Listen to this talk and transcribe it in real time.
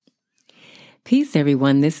Peace,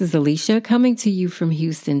 everyone. This is Alicia coming to you from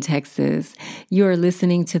Houston, Texas. You are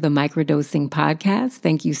listening to the Microdosing Podcast.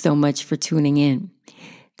 Thank you so much for tuning in.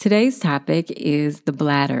 Today's topic is the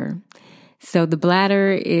bladder. So the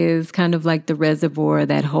bladder is kind of like the reservoir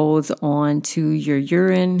that holds on to your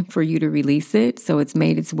urine for you to release it. So it's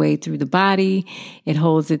made its way through the body. It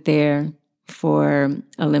holds it there for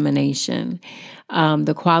elimination.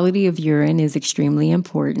 The quality of urine is extremely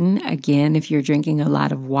important. Again, if you're drinking a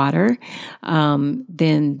lot of water,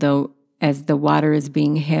 then as the water is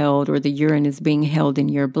being held or the urine is being held in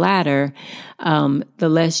your bladder, the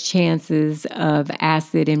less chances of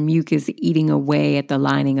acid and mucus eating away at the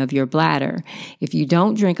lining of your bladder. If you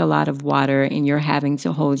don't drink a lot of water and you're having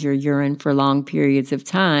to hold your urine for long periods of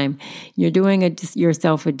time, you're doing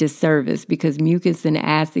yourself a disservice because mucus and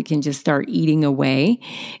acid can just start eating away.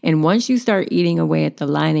 And once you start eating away at the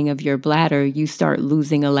lining of your bladder, you start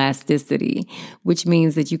losing elasticity, which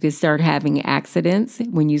means that you could start having accidents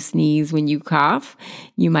when you sneeze, when you cough.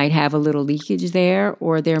 You might have a little leakage there,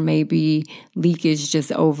 or there may be leakage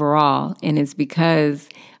just overall. And it's because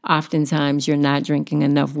oftentimes you're not drinking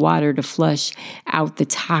enough water to flush out the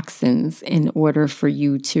toxins in order for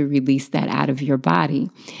you to release that out of your body.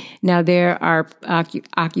 Now, there are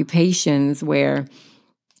occupations where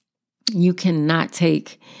you cannot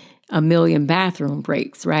take a million bathroom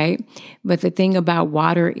breaks, right? But the thing about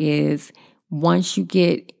water is once you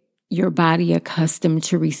get your body accustomed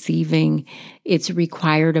to receiving its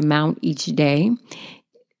required amount each day,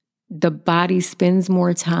 the body spends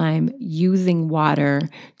more time using water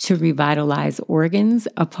to revitalize organs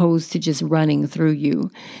opposed to just running through you.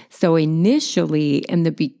 So initially, in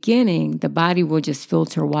the beginning, the body will just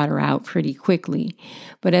filter water out pretty quickly.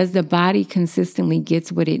 But as the body consistently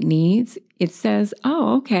gets what it needs, it says,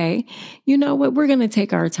 oh, okay, you know what? We're going to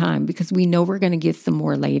take our time because we know we're going to get some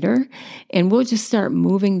more later. And we'll just start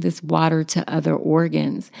moving this water to other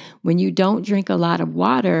organs. When you don't drink a lot of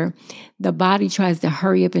water, the body tries to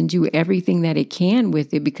hurry up and do everything that it can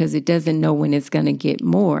with it because it doesn't know when it's going to get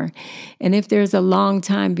more. And if there's a long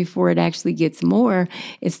time before it actually gets more,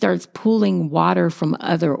 it starts pulling water from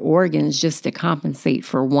other organs just to compensate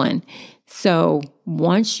for one. So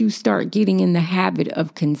once you start getting in the habit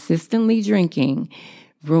of consistently drinking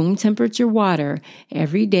room temperature water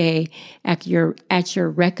every day at your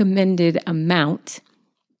recommended amount,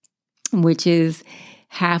 which is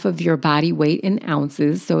half of your body weight in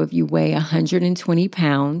ounces. So if you weigh 120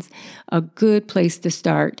 pounds, a good place to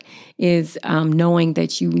start is knowing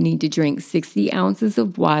that you need to drink 60 ounces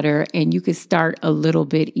of water, and you could start a little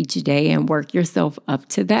bit each day and work yourself up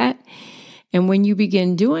to that. And when you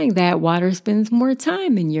begin doing that, water spends more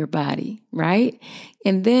time in your body, right?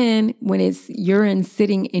 And then when it's urine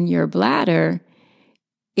sitting in your bladder,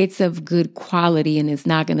 it's of good quality and it's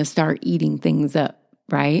not going to start eating things up,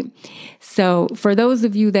 right? So for those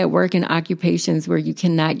of you that work in occupations where you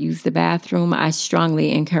cannot use the bathroom, I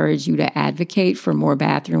strongly encourage you to advocate for more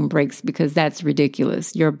bathroom breaks because that's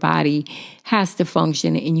ridiculous. Your body has to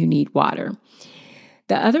function and you need water.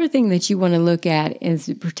 The other thing that you want to look at as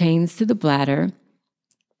it pertains to the bladder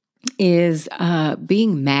is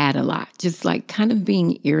being mad a lot, just like kind of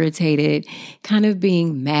being irritated, kind of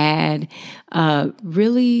being mad,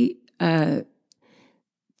 really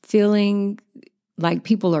feeling like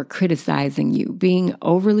people are criticizing you, being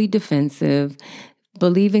overly defensive,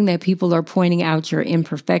 believing that people are pointing out your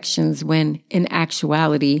imperfections when in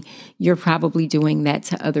actuality, you're probably doing that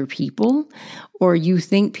to other people, or you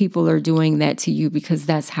think people are doing that to you because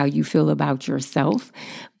that's how you feel about yourself.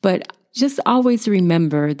 But just always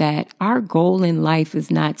remember that our goal in life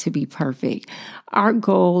is not to be perfect. Our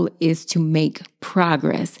goal is to make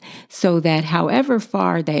progress so that however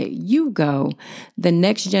far that you go, the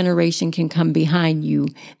next generation can come behind you,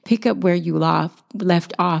 pick up where you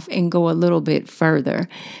left off and go a little bit further.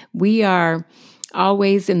 We are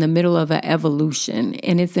always in the middle of an evolution,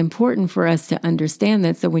 and it's important for us to understand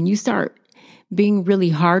that. So when you start being really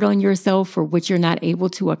hard on yourself for what you're not able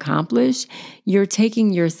to accomplish, you're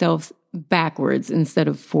taking yourself backwards instead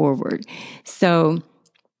of forward. So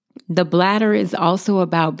the bladder is also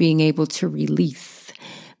about being able to release,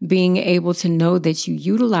 being able to know that you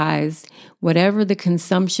utilized whatever the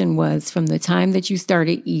consumption was from the time that you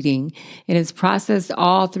started eating. It is processed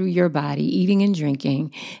all through your body, eating and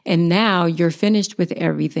drinking. And now you're finished with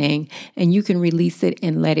everything and you can release it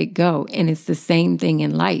and let it go. And it's the same thing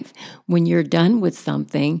in life. When you're done with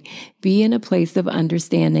something, be in a place of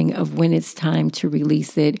understanding of when it's time to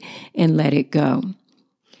release it and let it go.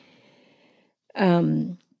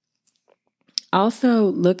 Also,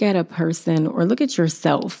 look at a person or look at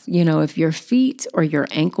yourself. If your feet or your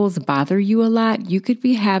ankles bother you a lot, you could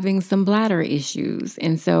be having some bladder issues.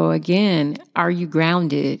 And so again, are you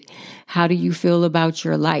grounded? How do you feel about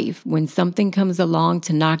your life? When something comes along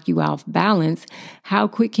to knock you off balance, how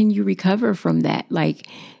quick can you recover from that? Like,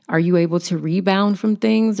 are you able to rebound from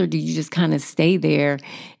things, or do you just kind of stay there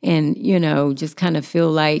and, just kind of feel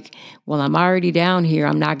like, well, I'm already down here.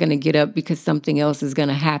 I'm not going to get up because something else is going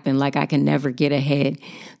to happen. Like I can never get ahead.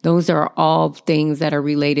 Those are all things that are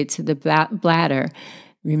related to the bladder.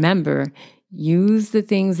 Remember, use the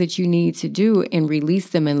things that you need to do and release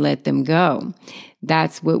them and let them go.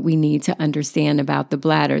 That's what we need to understand about the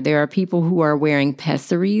bladder. There are people who are wearing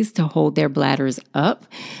pessaries to hold their bladders up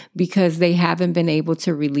because they haven't been able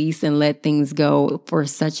to release and let things go for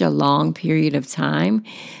such a long period of time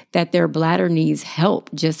that their bladder needs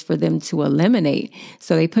help just for them to eliminate.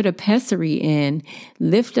 So they put a pessary in,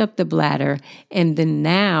 lift up the bladder, and then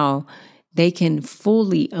now they can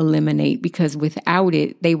fully eliminate, because without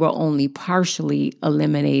it, they were only partially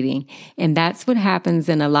eliminating. And that's what happens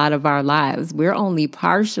in a lot of our lives. We're only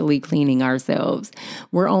partially cleaning ourselves.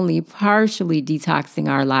 We're only partially detoxing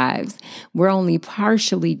our lives. We're only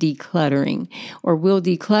partially decluttering, or we'll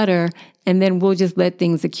declutter and then we'll just let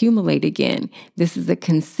things accumulate again. This is a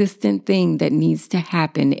consistent thing that needs to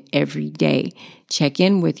happen every day. Check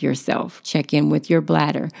in with yourself. Check in with your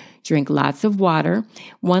bladder. Drink lots of water.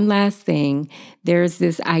 One last thing, there's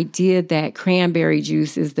this idea that cranberry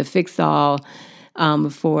juice is the fix-all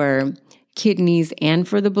for kidneys and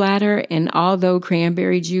for the bladder. And although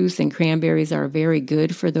cranberry juice and cranberries are very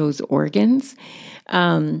good for those organs,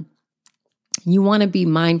 you want to be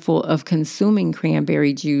mindful of consuming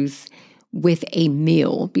cranberry juice with a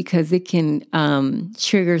meal, because it can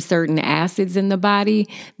trigger certain acids in the body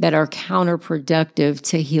that are counterproductive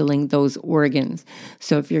to healing those organs.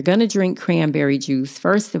 So if you're going to drink cranberry juice,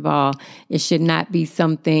 first of all, it should not be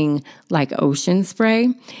something like ocean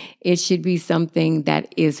spray. It should be something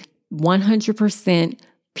that is 100%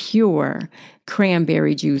 pure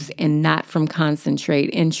cranberry juice and not from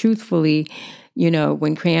concentrate. And truthfully,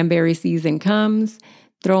 when cranberry season comes,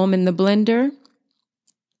 throw them in the blender.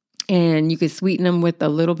 And you could sweeten them with a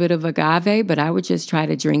little bit of agave, but I would just try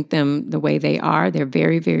to drink them the way they are. They're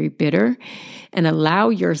very, very bitter. And allow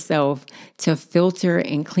yourself to filter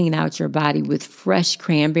and clean out your body with fresh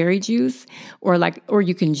cranberry juice, or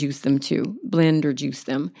you can juice them too, blend or juice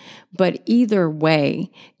them. But either way,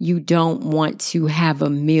 you don't want to have a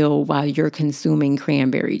meal while you're consuming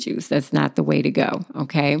cranberry juice. That's not the way to go,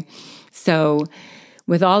 okay? So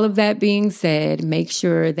with all of that being said, make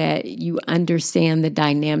sure that you understand the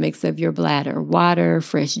dynamics of your bladder. Water,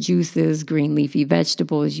 fresh juices, green leafy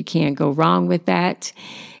vegetables, you can't go wrong with that.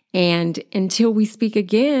 And until we speak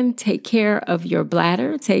again, take care of your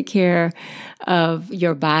bladder, take care of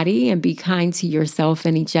your body, and be kind to yourself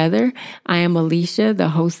and each other. I am Alicia, the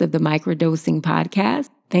host of the Microdosing Podcast.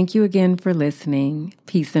 Thank you again for listening.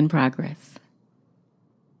 Peace and progress.